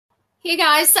Hey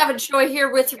guys, Savage Joy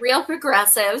here with Real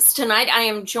Progressives. Tonight I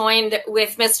am joined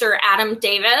with Mr. Adam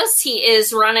Davis. He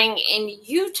is running in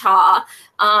Utah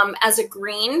as a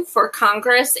Green for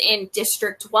Congress in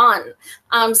District 1.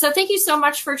 So thank you so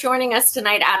much for joining us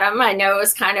tonight, Adam. I know it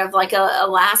was kind of like a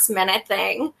last minute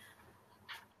thing.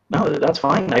 No, that's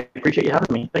fine. I appreciate you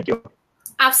having me. Thank you.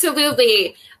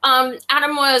 Absolutely.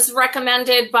 Adam was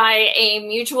recommended by a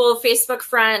mutual Facebook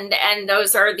friend, and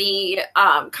those are the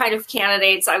kind of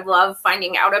candidates I love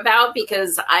finding out about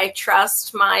because I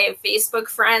trust my Facebook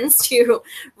friends to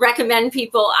recommend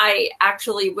people I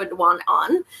actually would want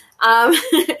on. Um,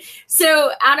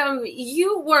 so, Adam,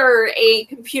 you were a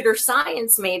computer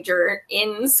science major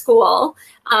in school.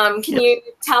 Can Yes. you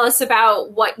tell us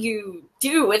about what you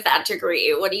do with that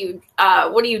degree? What do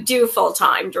you do full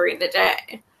time during the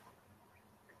day?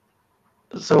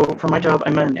 So for my job,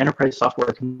 I'm an enterprise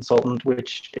software consultant,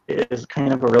 which is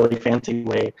kind of a really fancy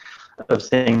way of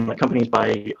saying that companies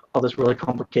buy all this really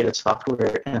complicated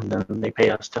software and then they pay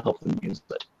us to help them use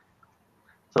it.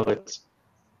 So it's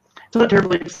not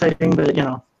terribly exciting, but you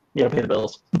gotta pay the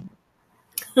bills.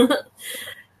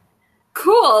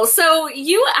 Cool. So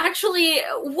you actually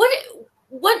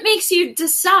what makes you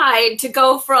decide to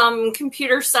go from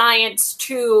computer science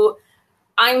to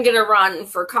I'm going to run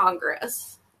for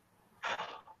Congress?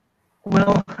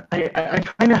 Well, I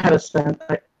kind of had a sense.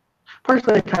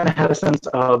 Partially, I kind of had a sense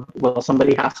of, well,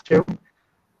 somebody has to.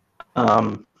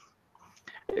 Um,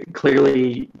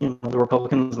 Clearly, the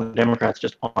Republicans and the Democrats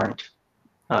just aren't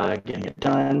getting it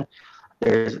done.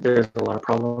 There's a lot of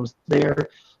problems there.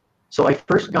 So I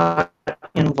first got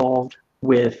involved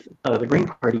with the Green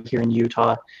Party here in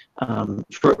Utah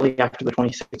shortly after the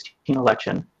 2016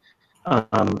 election.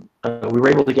 We were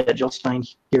able to get Jill Stein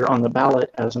here on the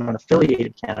ballot as an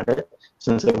unaffiliated candidate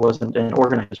since there wasn't an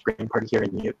organized Green Party here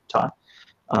in Utah.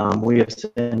 We have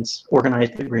since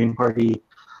organized the Green Party,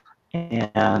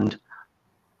 and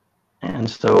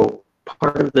so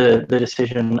part of the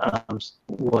decision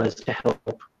was to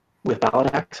help with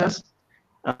ballot access.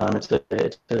 It's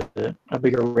a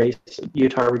bigger race.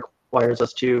 Utah requires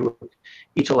us to,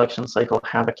 each election cycle,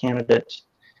 have a candidate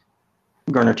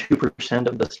garner 2%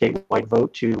 of the statewide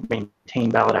vote to maintain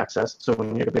ballot access. So we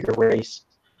need a bigger race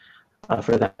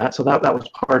for that. So that was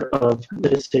part of the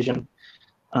decision.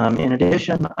 In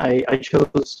addition, I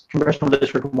chose congressional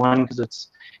District 1 because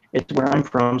it's where I'm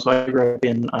from. So I grew up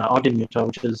in Ogden, Utah,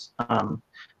 which is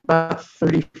about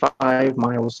 35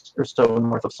 miles or so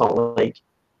north of Salt Lake.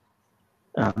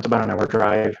 It's about an hour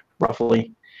drive,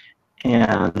 roughly.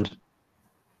 And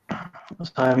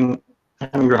so having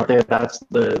grown up there, that's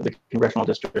the congressional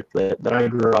district that I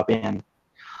grew up in.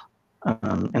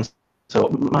 And so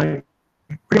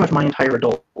pretty much my entire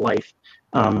adult life,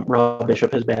 Rob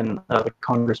Bishop has been the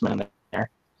congressman there.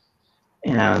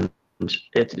 And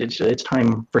it's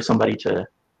time for somebody to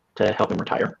help him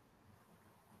retire.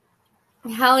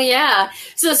 Hell yeah.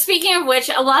 So speaking of which,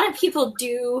 a lot of people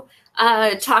do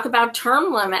talk about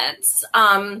term limits.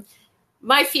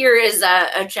 My fear is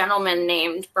a gentleman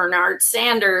named Bernard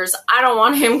Sanders. I don't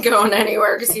want him going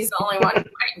anywhere because he's the only one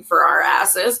fighting for our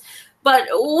asses. But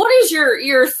what is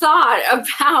your thought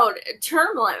about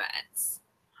term limits?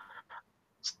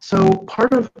 So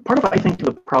part of I think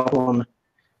the problem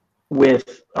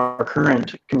with our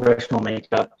current congressional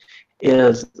makeup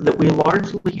is that we've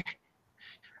largely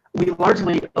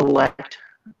elected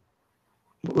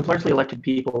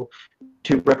people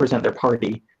to represent their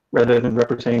party rather than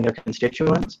representing their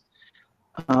constituents.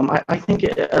 I think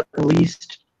at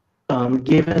least,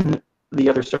 given the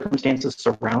other circumstances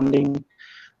surrounding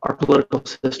our political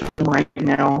system right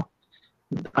now,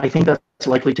 I think that's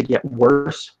likely to get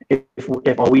worse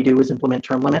if all we do is implement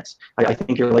term limits. I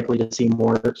think you're likely to see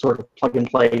more sort of plug and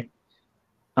play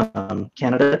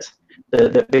candidates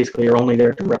that basically are only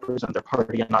there to represent their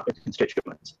party and not their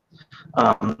constituents.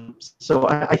 So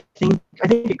I think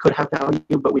it could have value,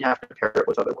 but we have to pair it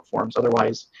with other reforms.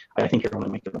 Otherwise, I think you're only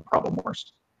making the problem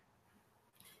worse.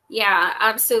 Yeah,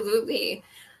 absolutely.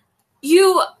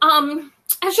 You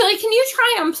actually, can you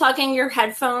try unplugging your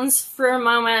headphones for a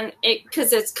moment?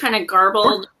 Because it's kind of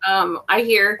garbled. I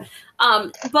hear.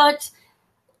 But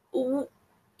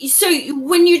so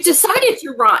when you decided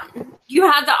to run, you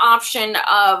had the option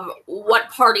of what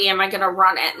party am I going to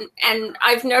run in? And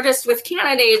I've noticed with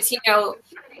candidates, you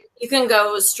can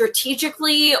go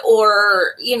strategically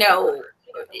or,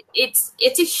 it's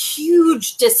a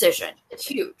huge decision. It's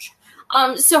huge.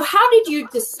 So how did you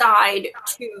decide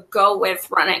to go with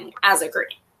running as a Green?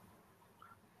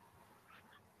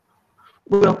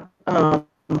 Well,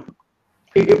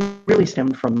 it really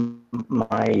stemmed from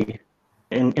my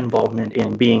involvement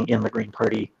in being in the Green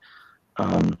Party.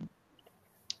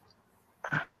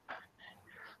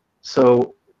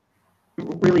 So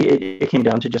really, it came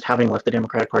down to just having left the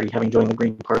Democratic Party, having joined the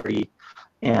Green Party,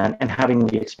 and having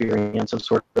the experience of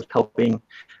sort of helping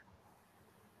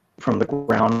from the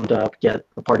ground up get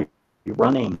the party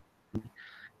running.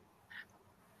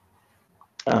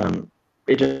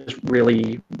 It just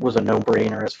really was a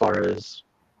no-brainer as far as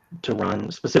to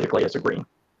run specifically as a Green.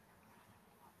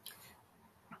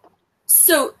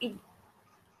 So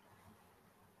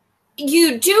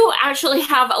you do actually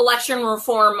have election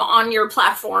reform on your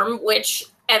platform, which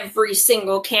every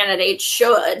single candidate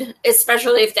should,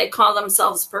 especially if they call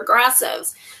themselves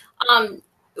progressives.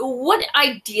 What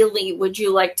ideally would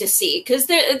you like to see? Because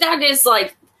that is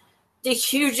like the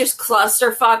hugest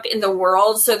clusterfuck in the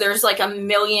world. So there's like a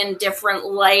million different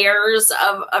layers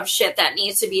of shit that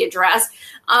needs to be addressed.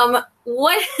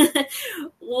 What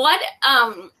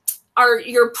are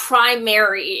your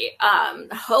primary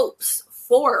hopes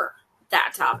for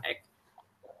that topic?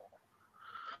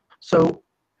 So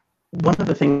one of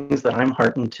the things that I'm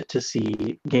heartened to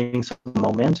see gaining some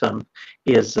momentum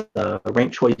is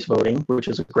ranked choice voting, which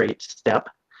is a great step.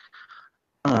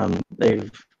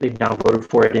 They've now voted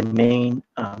for it in Maine.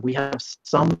 We have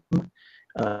some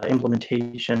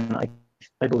implementation,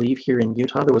 I believe, here in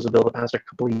Utah. There was a bill that passed a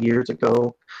couple of years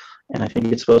ago, and I think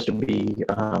it's supposed to be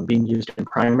being used in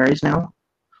primaries now.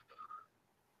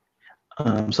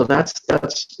 So that's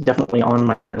definitely on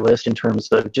my list in terms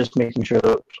of just making sure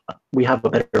that we have a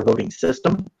better voting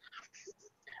system.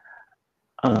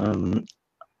 I'm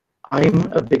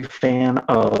a big fan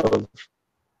of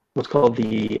what's called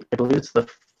I believe it's the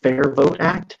Fair Vote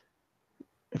Act,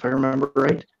 if I remember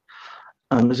right.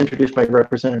 It was introduced by a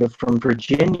representative from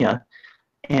Virginia,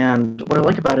 and what I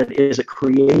like about it is it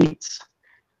creates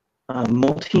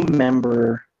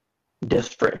multi-member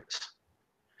districts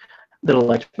that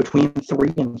elect between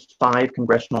 3 and 5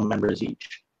 congressional members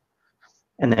each,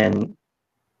 and then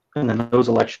those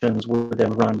elections would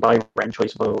then run by ranked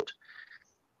choice vote,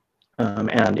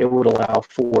 and it would allow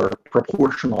for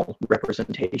proportional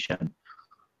representation,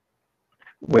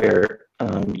 where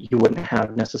you wouldn't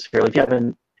have necessarily, if you have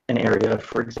an area,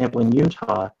 for example, in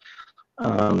Utah,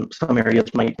 some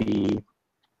areas might be,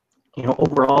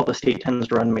 overall the state tends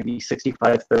to run maybe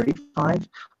 65-35,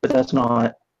 but that's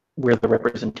not where the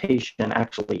representation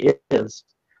actually is,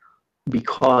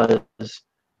 because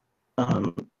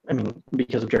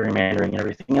because of gerrymandering and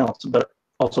everything else, but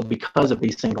also because of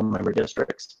these single member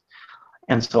districts.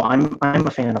 And so I'm a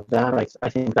fan of that. I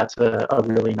think that's a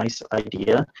really nice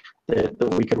idea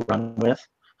that we could run with.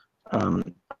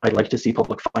 I'd like to see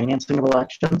public financing of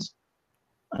elections.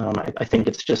 I think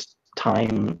it's just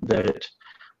time that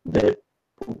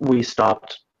we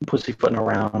stopped pussyfooting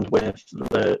around with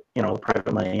the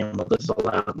private money and this is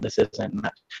allowed, this isn't, and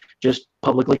that. Just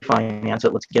publicly finance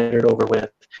it. Let's get it over with,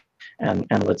 and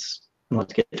let's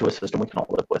get to a system we can all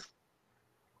live with.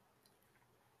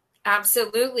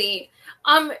 Absolutely.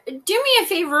 Do me a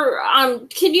favor.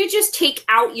 Can you just take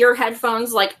out your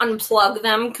headphones, like unplug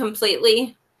them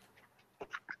completely?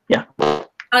 Yeah.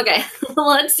 Okay,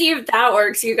 let's see if that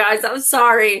works, you guys. I'm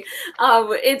sorry.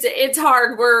 It's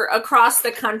hard. We're across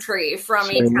the country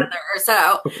from each other,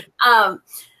 so.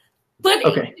 But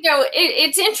okay.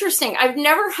 It's interesting. I've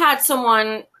never had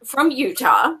someone from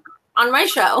Utah on my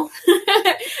show.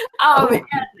 And,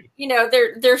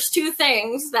 there's two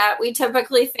things that we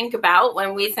typically think about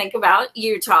when we think about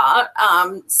Utah: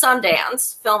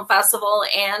 Sundance Film Festival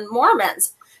and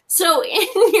Mormons. So,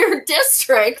 in your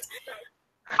district,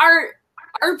 are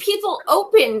people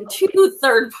open to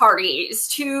third parties,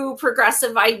 to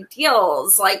progressive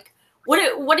ideals? Like, what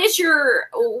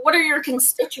are your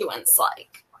constituents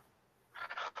like?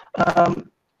 I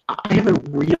have a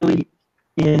really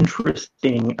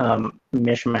interesting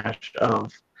mishmash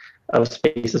of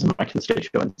spaces in my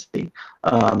constituency.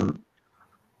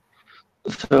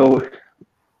 So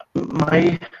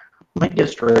my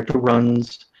district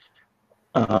runs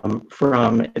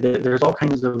from, there's all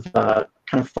kinds of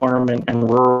kind of farm and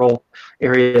rural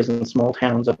areas and small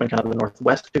towns up in kind of the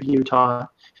northwest of Utah,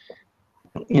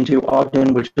 into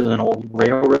Ogden, which is an old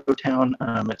railroad town.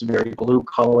 It's very blue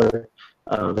collar,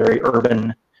 very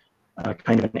urban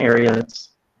kind of an area. It's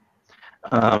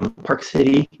Park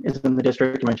City is in the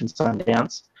district. You mentioned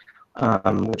Sundance,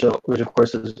 which of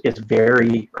course is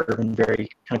very urban, very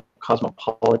kind of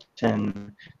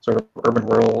cosmopolitan, sort of urban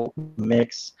rural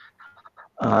mix.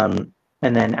 And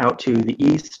then out to the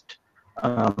east,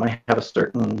 I have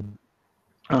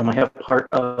part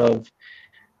of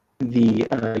the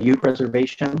Ute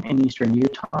Reservation in eastern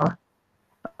Utah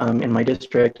in my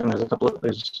district, and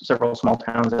there's several small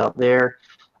towns out there.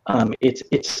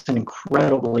 It's an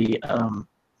incredibly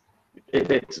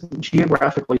it's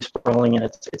geographically sprawling, and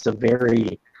it's a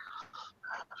very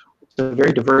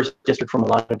diverse district from a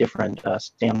lot of different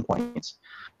standpoints.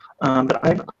 But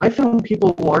I found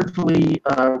people largely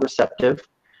receptive.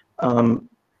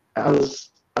 As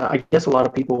I guess a lot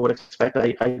of people would expect,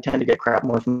 I tend to get crap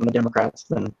more from the Democrats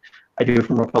than I do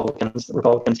from Republicans. The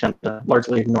Republicans tend to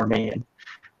largely ignore me.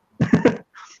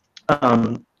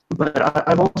 But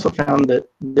I've also found that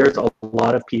there's a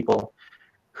lot of people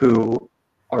who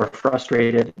are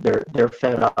frustrated. They're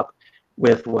fed up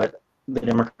with what the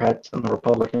Democrats and the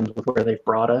Republicans, with where they've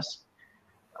brought us.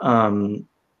 And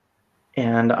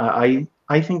I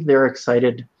think they're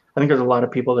excited. I think there's a lot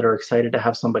of people that are excited to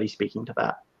have somebody speaking to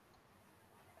that.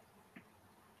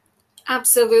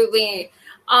 Absolutely.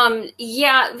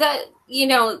 Yeah,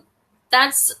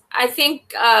 that's, I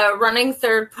think, running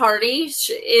third party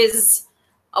is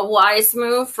a wise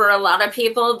move for a lot of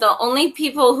people. The only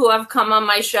people who have come on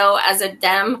my show as a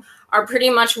Dem are pretty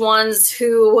much ones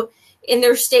who in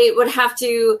their state would have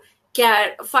to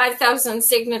get 5,000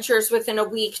 signatures within a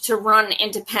week to run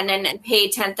independent and pay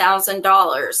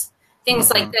 $10,000, things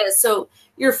like this. So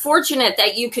you're fortunate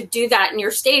that you could do that in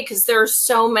your state, because there are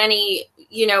so many,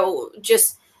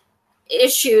 just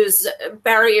issues,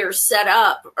 barriers set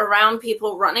up around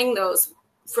people running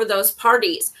for those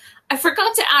parties. I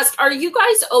forgot to ask, are you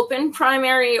guys open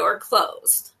primary or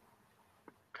closed?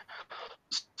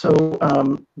 So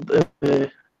I'm trying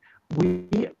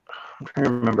to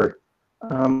remember.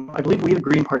 I believe we, the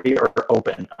Green Party, are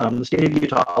open. The state of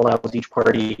Utah allows each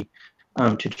party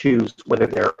to choose whether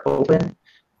they're open,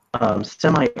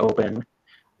 semi-open,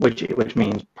 which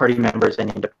means party members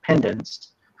and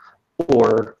independents,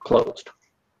 or closed.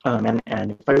 And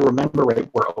if I remember right,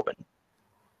 we're open.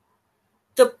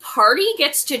 The party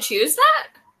gets to choose that?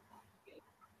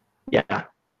 Yeah.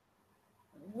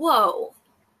 Whoa.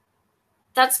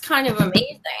 That's kind of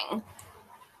amazing.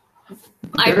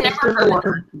 I've never heard a lot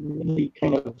of really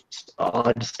kind of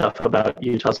odd stuff about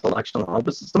Utah's election law,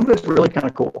 but some of it's really kind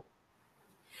of cool.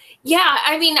 Yeah,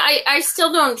 I mean, I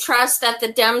still don't trust that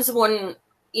the Dems wouldn't,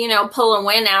 pull a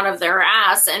win out of their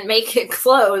ass and make it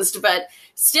closed, but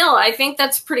still, I think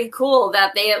that's pretty cool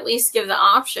that they at least give the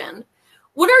option.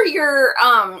 What are your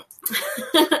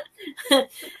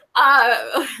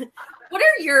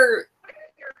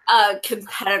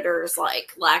competitors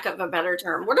like, lack of a better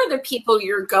term? What are the people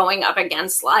you're going up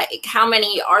against like? How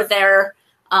many are there,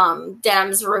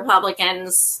 Dems,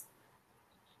 Republicans?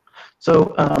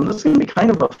 So this is going to be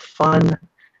kind of a fun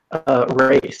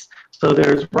race. So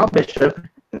there's Rob Bishop,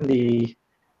 the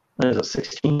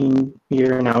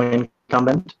 16-year now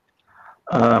incumbent,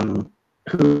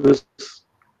 who's,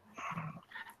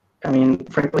 I mean,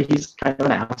 frankly, he's kind of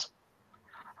an ass.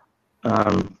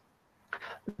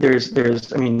 There's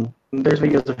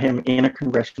videos of him in a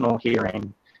congressional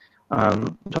hearing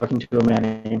talking to a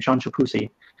man named Sean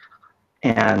Shapusi,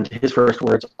 and his first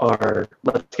words are,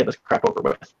 "Let's get this crap over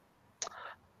with."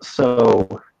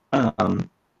 So,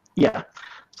 yeah.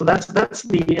 So that's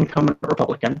the incumbent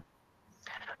Republican.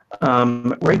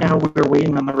 Right now, we're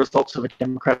waiting on the results of a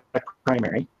Democratic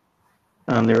primary.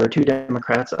 There are two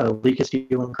Democrats, Lee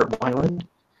Castillo and Kurt Weiland.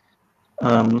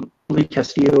 Lee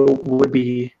Castillo would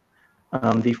be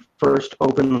the first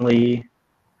openly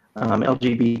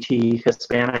LGBT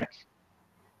Hispanic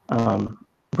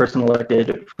person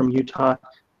elected from Utah.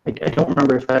 I don't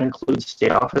remember if that includes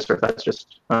state office or if that's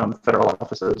just federal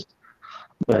offices.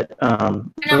 But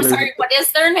and I'm sorry, what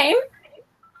is their name?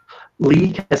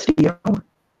 Lee Castillo.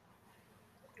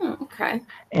 Okay.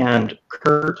 And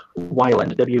Kurt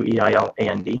Weiland,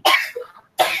 Weiland.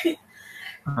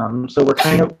 So we're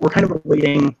kind of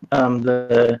awaiting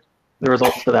the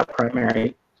results of that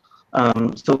primary.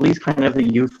 So Lee's kind of the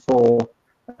youthful,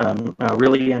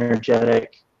 really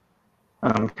energetic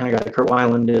kind of guy. Kurt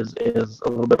Weiland is a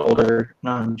little bit older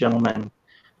gentleman.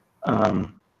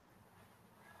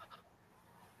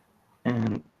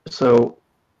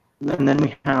 And then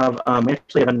we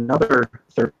actually have another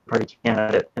third party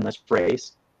candidate in this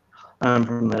race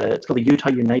it's called the Utah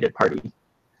United Party.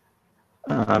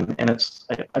 And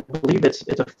I believe it's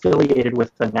affiliated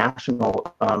with the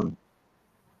national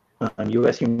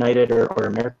U.S. United or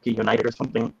America United or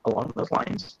something along those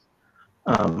lines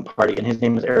party. And his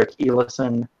name is Eric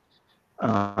Elison.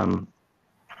 I'm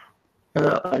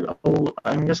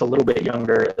just a little bit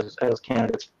younger as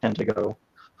candidates tend to go.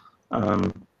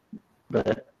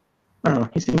 But I don't know.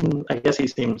 He seems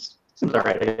all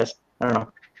right, I guess. I don't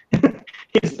know.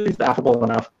 he's affable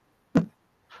enough.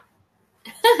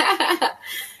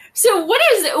 So what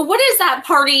is that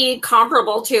party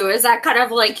comparable to? Is that kind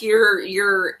of like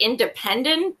your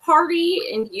independent party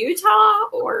in Utah,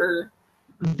 or?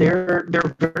 They're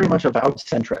very much avowed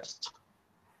centrists.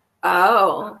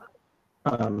 Oh.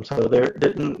 So So they're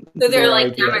their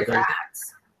like idea is,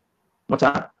 Democrats. what's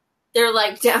that? They're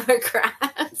like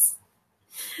Democrats.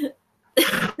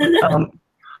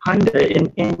 Kinda.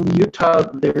 In Utah,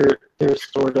 they're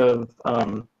sort of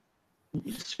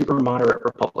super moderate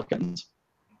Republicans.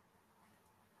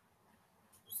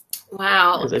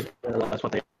 Wow. Is that's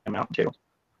what they amount to.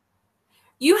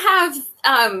 You have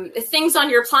things on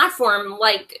your platform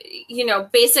like,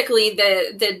 basically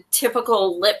the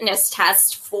typical litmus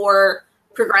test for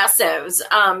progressives.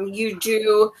 You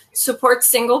do support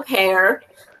single payer.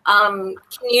 Can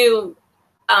you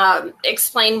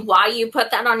explain why you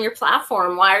put that on your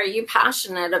platform? Why are you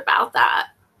passionate about that?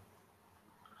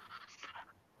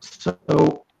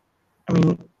 So, I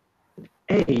mean,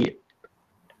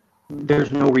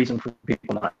 there's no reason for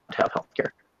people not to have health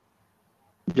care.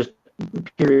 Just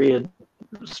period,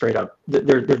 straight up.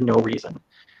 There's no reason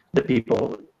that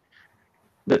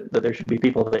there should be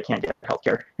people that can't get health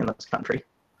care in this country.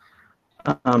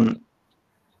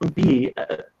 B,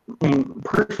 I mean,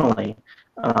 personally,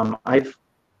 I'm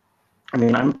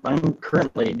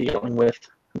currently dealing with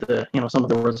some of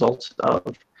the results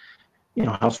of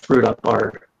how screwed up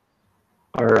our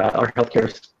healthcare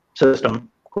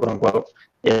system, quote unquote,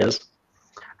 is.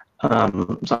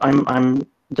 So I'm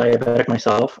diabetic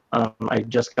myself. I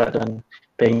just got done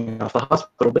paying off the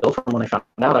hospital bill from when I found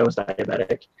out I was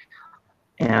diabetic,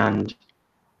 and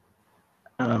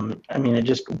it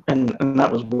just and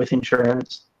that was with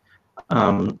insurance.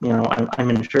 I'm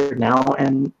insured now,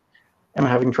 and I'm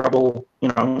having trouble.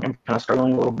 I'm kind of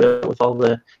struggling a little bit with all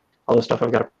the stuff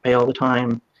I've got to pay all the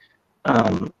time.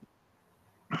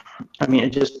 It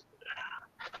just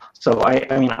so I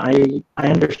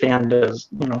understand as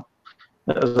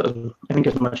I think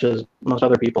as much as most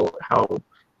other people how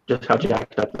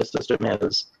jacked up the system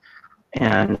is,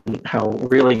 and how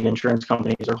really insurance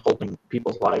companies are holding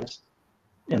people's lives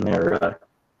in their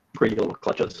greedy little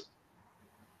clutches.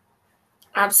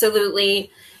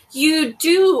 Absolutely.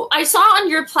 I saw on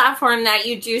your platform that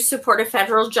you do support a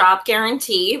federal job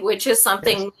guarantee, which is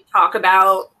something yes. we talk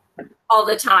about all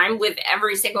the time with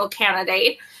every single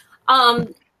candidate. I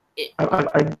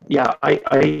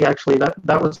actually,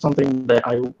 that was something that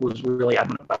I was really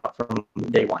adamant about from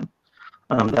day one.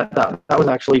 That was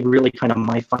actually really kind of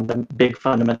my big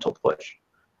fundamental push.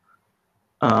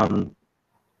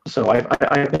 So I've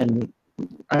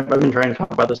been trying to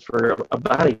talk about this for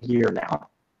about a year now.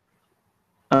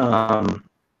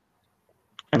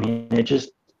 It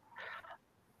just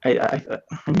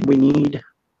we need.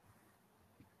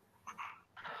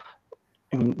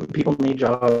 People need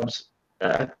jobs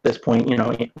at this point.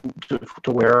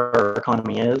 To where our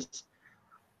economy is.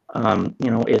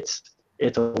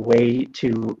 It's a way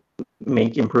to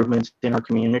make improvements in our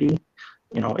community.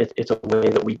 It's a way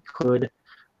that we could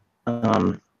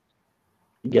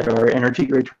get our energy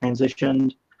grid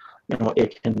transitioned.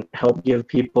 It can help give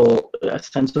people a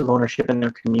sense of ownership in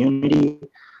their community.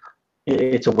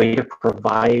 It's a way to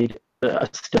provide a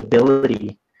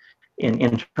stability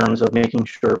in terms of making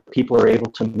sure people are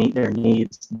able to meet their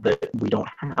needs that we don't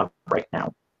have right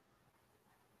now.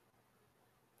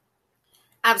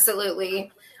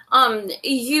 Absolutely.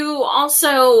 You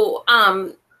also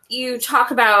you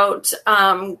talk about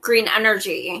green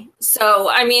energy.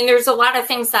 So, there's a lot of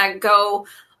things that go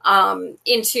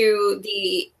into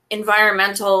the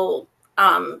environmental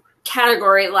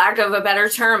category, lack of a better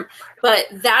term, but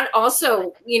that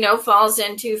also, falls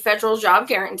into federal job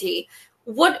guarantee.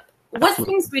 What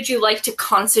things would you like to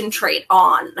concentrate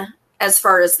on as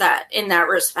far as that, in that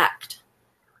respect?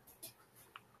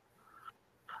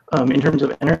 In terms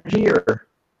of energy or?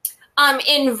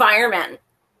 Environment.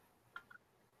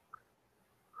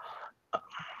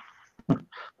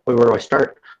 Where do I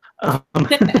start? I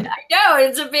know,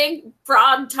 it's a big,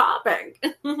 broad topic.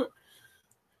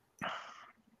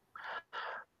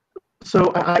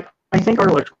 So I think our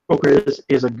electrical grid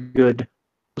is a good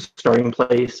starting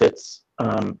place. It's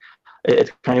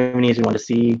kind of an easy one to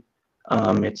see.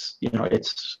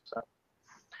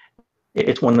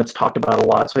 It's one that's talked about a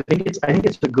lot. So I think it's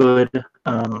a good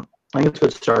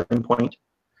starting point.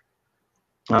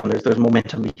 There's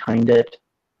momentum behind it,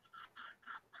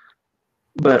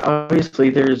 but obviously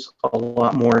there's a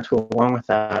lot more to go along with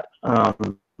that.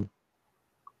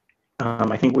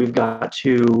 I think we've got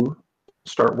to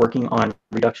start working on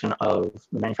reduction of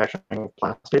the manufacturing of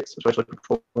plastics, especially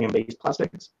petroleum-based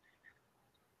plastics.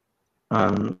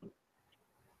 And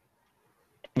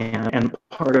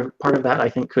part of that, I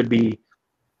think, could be,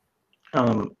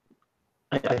 I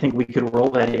think we could roll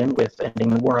that in with ending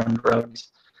the war on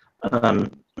drugs,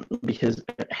 because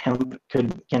hemp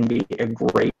can be a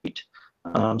great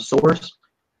source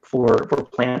for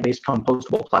plant-based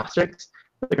compostable plastics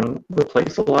that can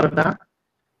replace a lot of that.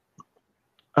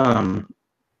 I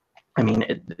mean,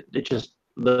 it just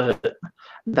that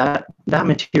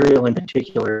material in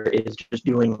particular is just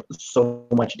doing so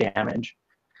much damage,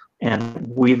 and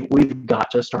we've got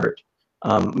to start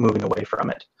moving away from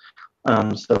it.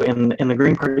 So in the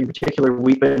Green Party in particular,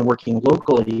 we've been working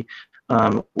locally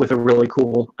with a really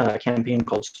cool campaign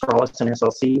called Strawless and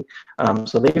SLC.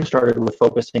 So they've started with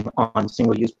focusing on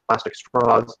single-use plastic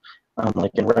straws,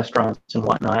 like in restaurants and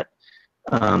whatnot.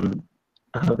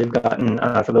 They've gotten,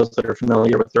 for those that are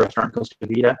familiar with the restaurant Costa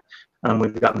Vida,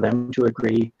 we've gotten them to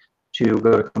agree to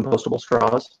go to compostable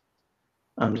straws,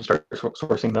 to start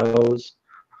sourcing those.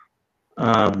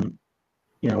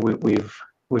 You know,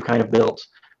 we've kind of built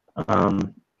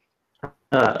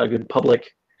a good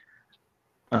public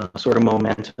sort of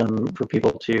momentum for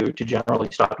people to generally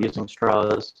stop using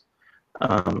straws,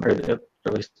 or at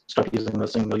least stop using the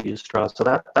single-use straws. So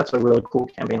that's a really cool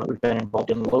campaign that we've been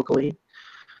involved in locally.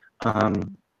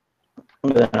 Then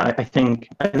I think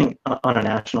on a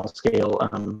national scale,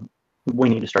 we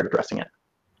need to start addressing it.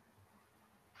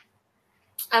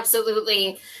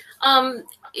 Absolutely.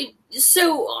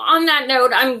 So on that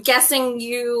note, I'm guessing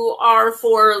you are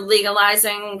for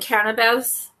legalizing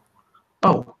cannabis?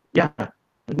 Oh, yeah.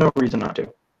 There's no reason not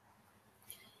to.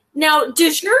 Now,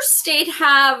 does your state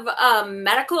have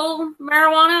medical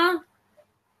marijuana?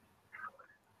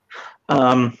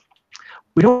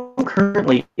 We don't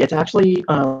currently. It's actually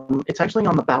on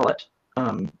the ballot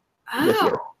this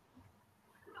year.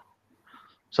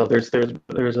 So there's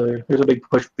a big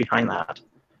push behind that.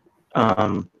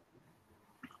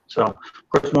 So of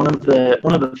course one of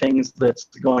the things that's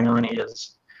going on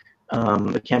is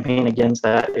the campaign against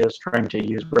that is trying to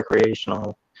use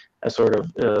recreational as sort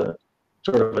of a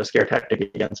scare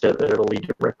tactic against it, that it'll lead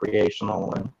to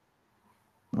recreational and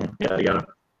yada yada.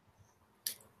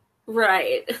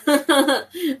 Right.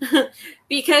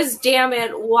 Because damn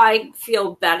it, why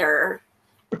feel better?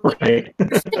 Right.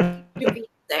 To be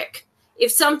sick.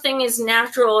 If something is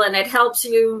natural and it helps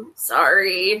you,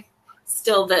 sorry,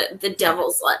 still the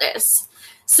devil's lettuce.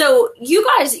 So you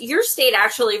guys, your state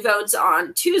actually votes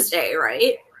on Tuesday,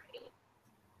 right?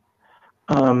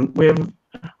 We have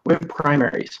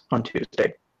primaries on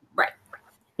Tuesday. Right.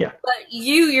 Yeah. But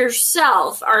you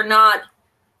yourself are not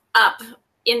up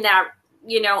in that,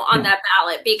 on that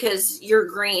ballot because you're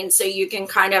green, so you can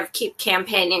kind of keep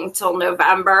campaigning till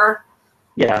November.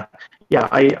 Yeah.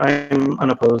 I'm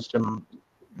unopposed in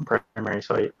primary,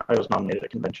 so I was nominated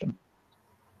at convention.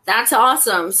 That's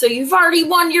awesome. So you've already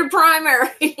won your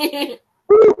primary.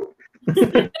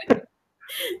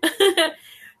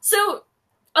 So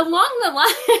along the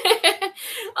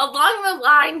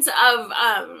lines of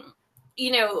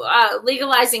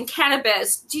legalizing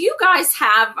cannabis, do you guys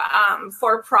have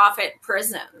for-profit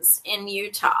prisons in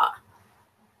Utah?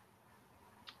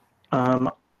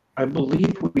 I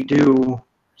believe we do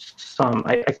some.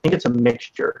 I think it's a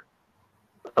mixture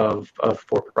of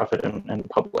for-profit and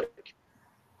public.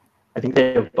 I think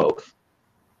they have both.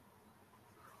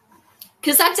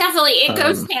 Because that definitely, it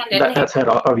goes hand in hand. That said,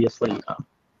 obviously,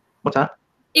 what's that?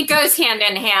 It goes hand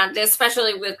in hand,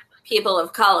 especially with people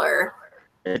of color.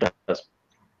 It does.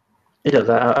 It does,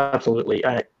 absolutely.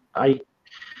 That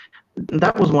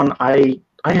was one I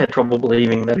had trouble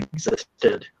believing that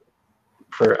existed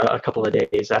for a couple of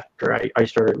days after I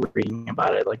started reading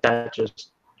about it. Like that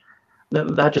just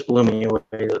blew me away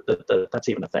that that's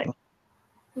even a thing.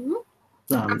 Mm-hmm.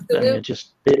 And it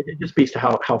just speaks to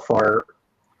how far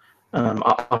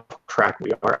off track we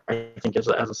are. I think as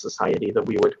a society that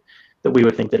we would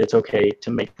think that it's okay to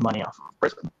make money off of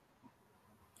prison.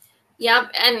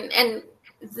 Yep, and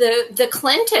the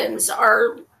Clintons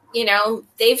are,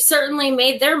 they've certainly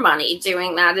made their money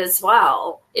doing that as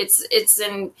well. It's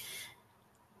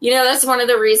that's one of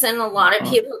the reasons a lot of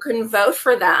people couldn't vote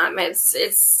for them.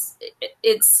 It's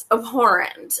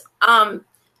abhorrent.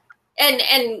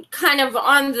 And kind of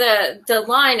on the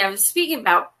line of speaking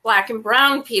about Black and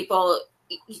brown people,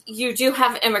 you do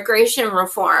have immigration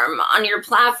reform on your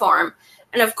platform.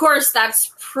 And of course,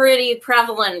 that's pretty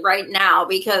prevalent right now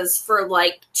because for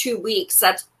like 2 weeks,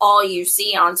 that's all you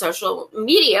see on social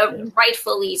media,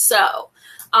 rightfully so.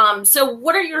 So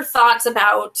what are your thoughts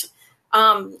about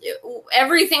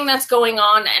everything that's going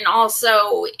on, and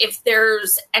also if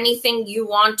there's anything you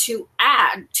want to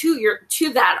add to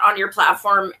that on your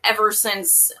platform ever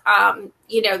since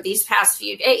these past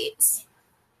few days?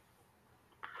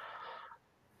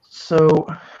 So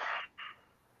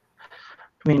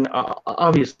I mean,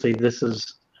 obviously this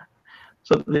is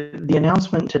So the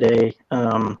announcement today,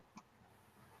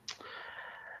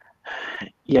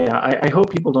 yeah, I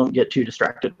hope people don't get too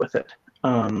distracted with it.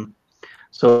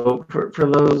 So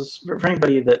for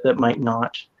anybody that might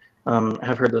not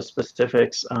have heard the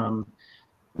specifics,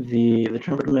 the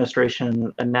Trump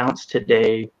administration announced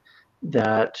today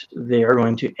that they are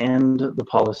going to end the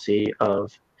policy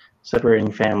of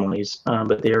separating families,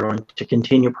 but they are going to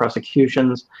continue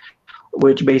prosecutions,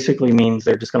 which basically means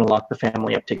they're just going to lock the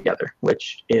family up together,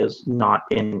 which is not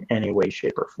in any way,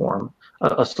 shape, or form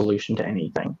a solution to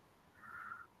anything.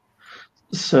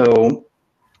 So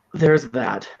there's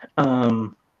that.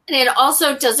 And it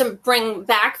also doesn't bring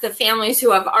back the families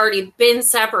who have already been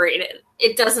separated.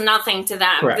 It does nothing to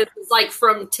them. Correct. This is like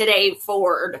from today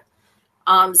forward.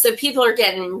 So people are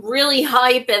getting really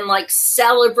hype and like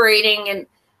celebrating, and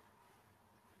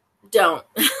don't.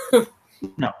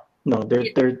 No,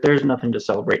 there's nothing to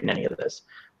celebrate in any of this.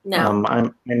 No.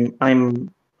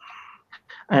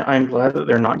 I'm glad that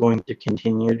they're not going to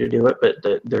continue to do it, but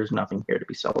there's nothing here to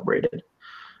be celebrated.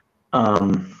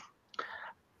 I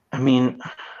mean,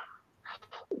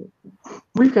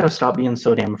 we've got to stop being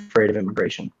so damn afraid of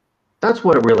immigration. That's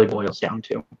what it really boils down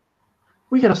to.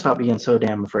 We got to stop being so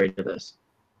damn afraid of this.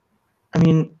 I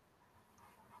mean,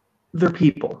 they're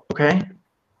people, okay?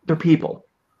 They're people.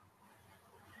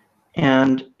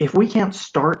 And if we can't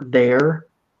start there,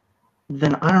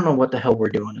 then I don't know what the hell we're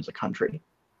doing as a country.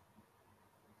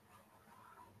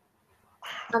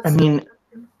 Absolutely.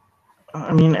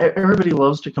 I mean, everybody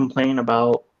loves to complain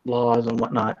about laws and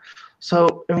whatnot.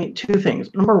 So, I mean, two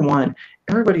things. Number one,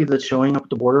 everybody that's showing up at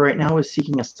the border right now is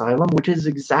seeking asylum, which is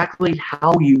exactly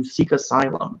how you seek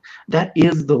asylum. That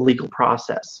is the legal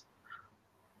process.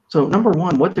 So, number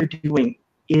one, what they're doing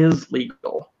is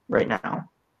legal right now.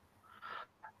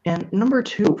 And number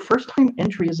two, first-time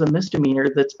entry is a misdemeanor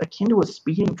that's akin to a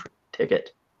speeding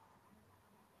ticket.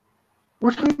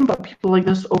 We're talking about people like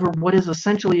this over what is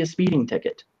essentially a speeding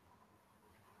ticket.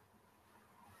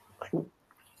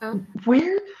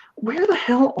 Where the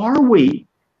hell are we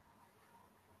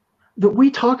that we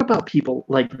talk about people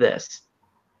like this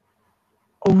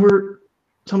over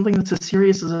something that's as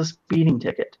serious as a speeding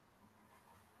ticket?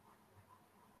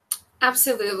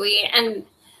 Absolutely. And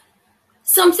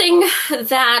something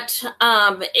that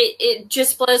it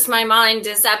just blows my mind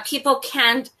is that people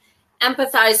can't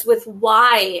empathize with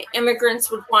why immigrants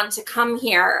would want to come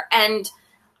here. And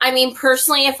I mean,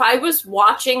 personally, if I was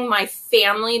watching my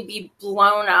family be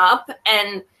blown up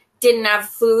and didn't have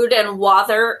food and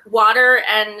water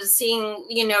and seeing,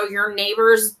 your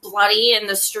neighbors bloody in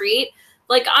the street,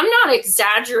 like, I'm not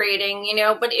exaggerating,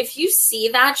 but if you see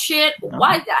that shit,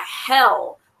 why the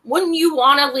hell wouldn't you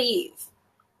want to leave?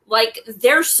 Like,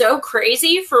 they're so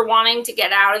crazy for wanting to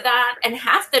get out of that. And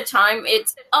half the time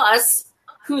it's us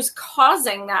who's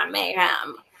causing that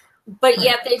mayhem. But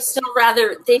yet they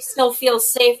still feel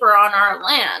safer on our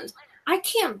land. I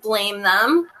can't blame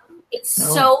them. It's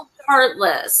so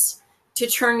heartless to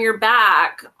turn your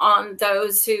back on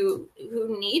those who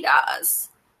need us.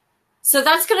 So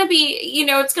that's going to be,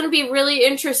 it's going to be really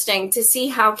interesting to see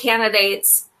how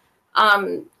candidates,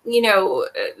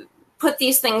 put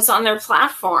these things on their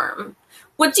platform.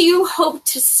 What do you hope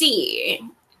to see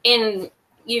in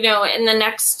the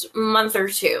next month or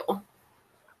two?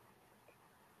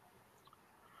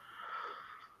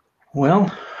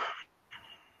 Well,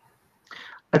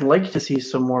 I'd like to see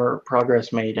some more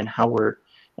progress made in how we're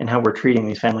treating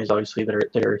these families, obviously,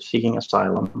 that are seeking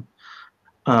asylum.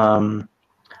 I've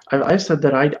said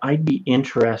that I'd be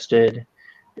interested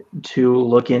to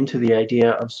look into the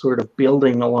idea of sort of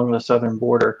building along the southern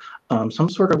border some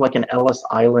sort of like an Ellis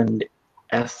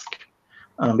Island-esque,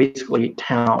 basically,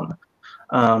 town.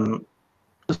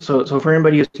 So for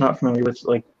anybody who's not familiar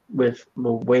with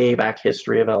the way back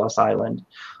history of Ellis Island,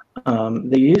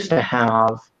 they used to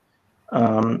have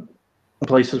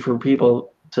places for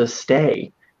people to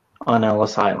stay on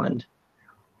Ellis Island,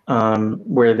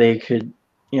 where they could,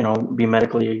 be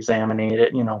medically examined.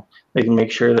 They can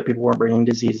make sure that people weren't bringing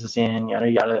diseases in, yada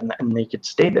yada, and they could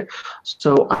stay there.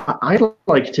 So I'd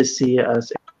like to see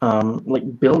us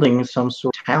like building some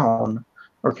sort of town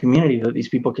or community that these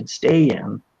people could stay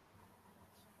in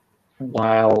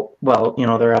while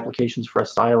their applications for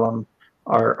asylum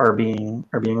are being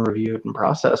reviewed and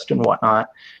processed and whatnot.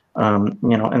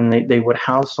 And they would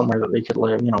house somewhere that they could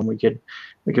live. We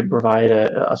could provide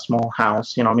a small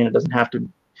house. It doesn't have to.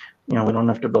 We don't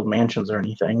have to build mansions or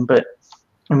anything, but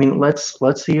I mean, let's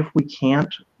see if we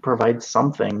can't provide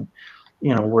something,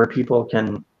 where people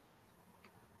can.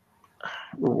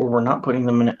 We're not putting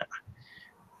them in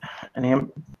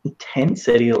an intense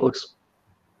city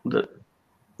that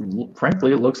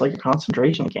frankly, it looks like a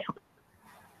concentration camp.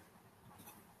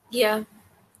 Yeah,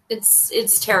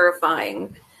 it's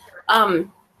terrifying.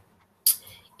 Um,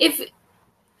 if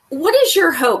what is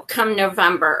your hope come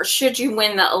November? Should you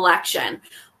win the election,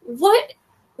 what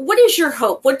what is your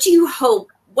hope? What do you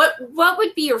hope? What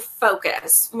would be your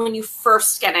focus when you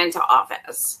first get into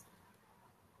office?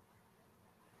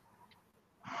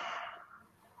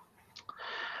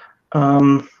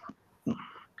 Um,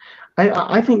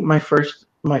 I think my first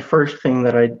thing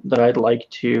that I'd like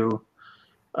to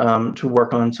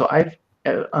work on. So I've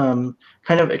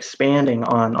kind of expanding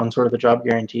on sort of the job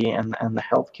guarantee and the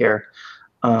healthcare.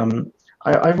 Um,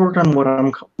 I've worked on what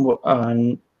I'm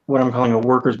calling a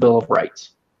workers' bill of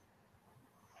rights.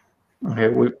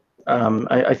 Okay,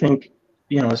 I think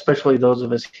especially those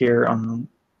of us here on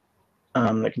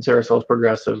that consider ourselves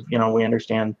progressive, we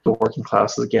understand the working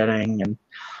class is getting and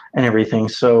everything.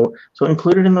 So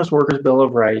included in those workers' bill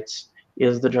of rights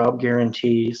is the job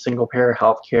guarantee, single payer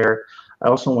health care. I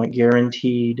also want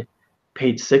guaranteed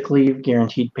paid sick leave,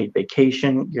 guaranteed paid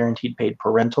vacation, guaranteed paid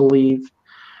parental leave,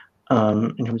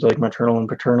 in terms of like maternal and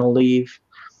paternal leave.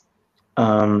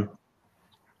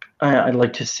 I'd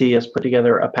like to see us put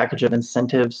together a package of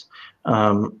incentives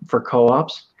for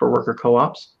co-ops, for worker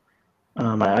co-ops.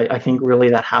 I think really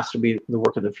that has to be the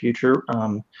work of the future.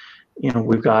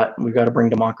 We've got to bring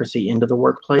democracy into the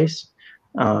workplace,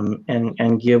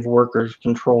 and give workers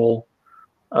control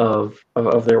of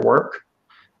their work.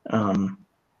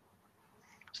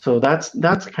 So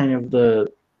that's kind of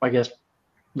I guess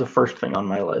the first thing on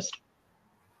my list.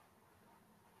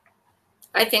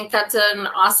 I think that's an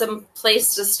awesome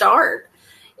place to start.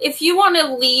 If you want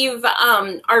to leave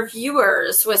our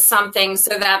viewers with something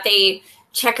so that they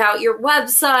check out your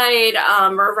website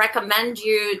or recommend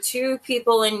you to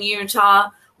people in Utah,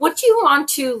 what do you want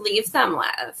to leave them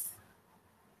with?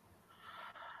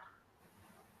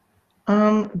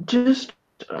 Just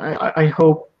I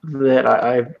hope that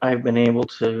I've been able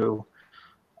to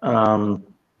um,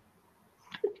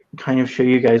 kind of show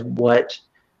you guys what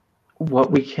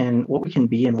we can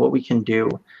be and what we can do,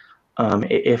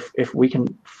 if we can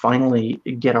finally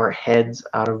get our heads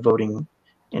out of voting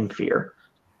in fear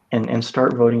and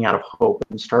start voting out of hope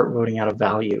and start voting out of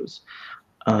values,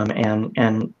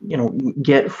 and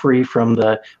get free from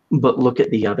the but look at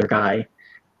the other guy,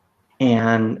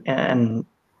 and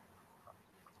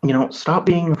stop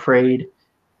being afraid,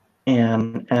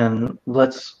 and come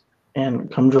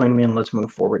join me and let's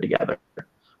move forward together.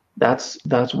 That's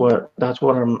what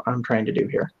I'm trying to do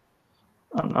here.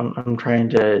 I'm trying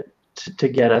to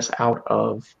get us out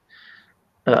of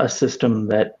a system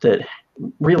that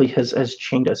really has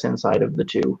chained us inside of the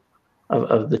two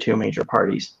major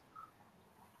parties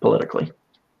politically.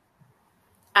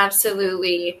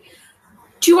 Absolutely.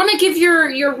 Do you want to give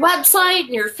your website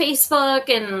and your Facebook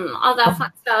and all that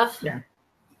fun stuff? Yeah.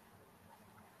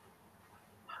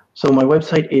 So my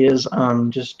website is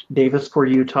just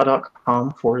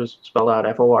davisforutah.com, for is spelled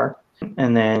out FOR.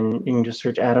 And then you can just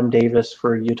search Adam Davis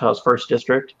for Utah's first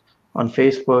district. On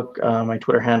Facebook, my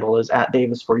Twitter handle is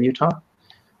 @DavisForUtah.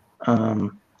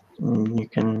 You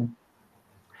can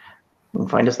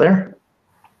find us there.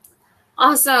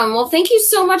 Awesome. Well, thank you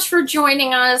so much for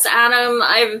joining us, Adam.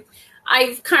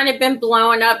 I've kind of been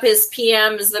blowing up his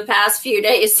PMs the past few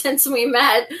days since we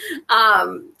met.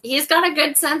 He's got a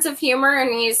good sense of humor and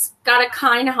he's got a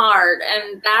kind heart,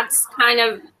 and that's kind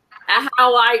of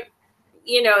how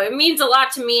it means a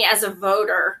lot to me as a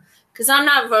voter, because I'm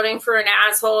not voting for an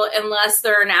asshole unless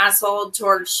they're an asshole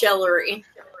towards Hillary.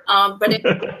 But if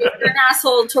you're an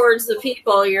asshole towards the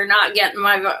people, you're not getting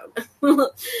my vote.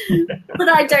 But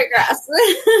I digress.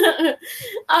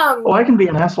 Well, I can be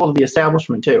an asshole to the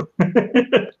establishment too.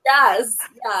 Yes.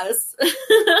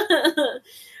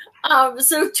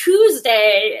 So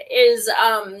Tuesday is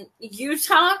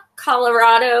Utah,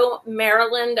 Colorado,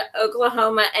 Maryland,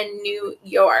 Oklahoma, and New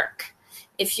York.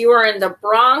 If you are in the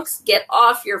Bronx, get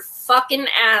off your fucking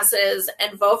asses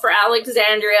and vote for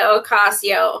Alexandria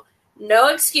Ocasio. No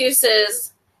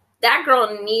excuses. That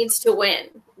girl needs to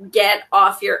win. Get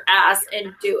off your ass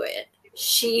and do it.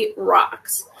 She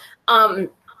rocks.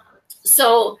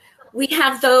 So we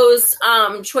have those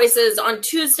choices on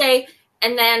Tuesday,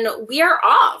 and then we are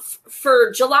off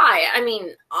for July. I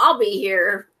mean, I'll be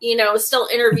here, still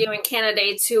interviewing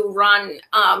candidates who run,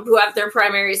 who have their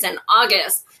primaries in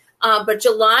August. But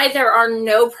July, there are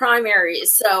no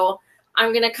primaries. So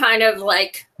I'm going to kind of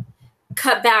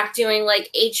cut back doing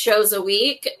 8 shows a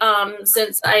week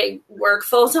since I work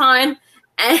full time,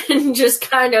 and just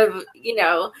kind of,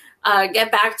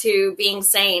 get back to being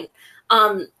sane.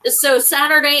 So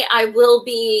Saturday, I will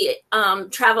be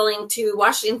traveling to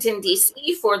Washington,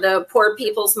 D.C. for the Poor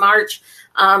People's March.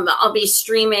 I'll be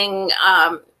streaming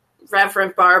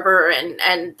Reverend Barber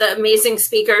and the amazing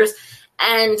speakers,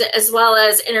 and as well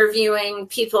as interviewing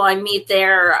people I meet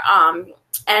there,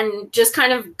 and just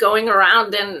kind of going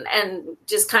around and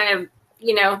just kind of,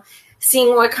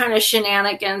 seeing what kind of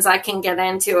shenanigans I can get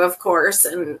into, of course,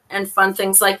 and fun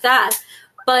things like that.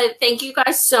 But thank you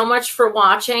guys so much for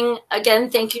watching.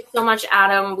 Again, thank you so much,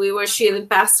 Adam. We wish you the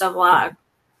best of luck.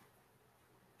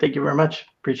 Thank you very much.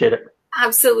 Appreciate it.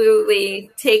 Absolutely.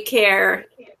 Take care.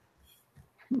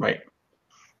 Right.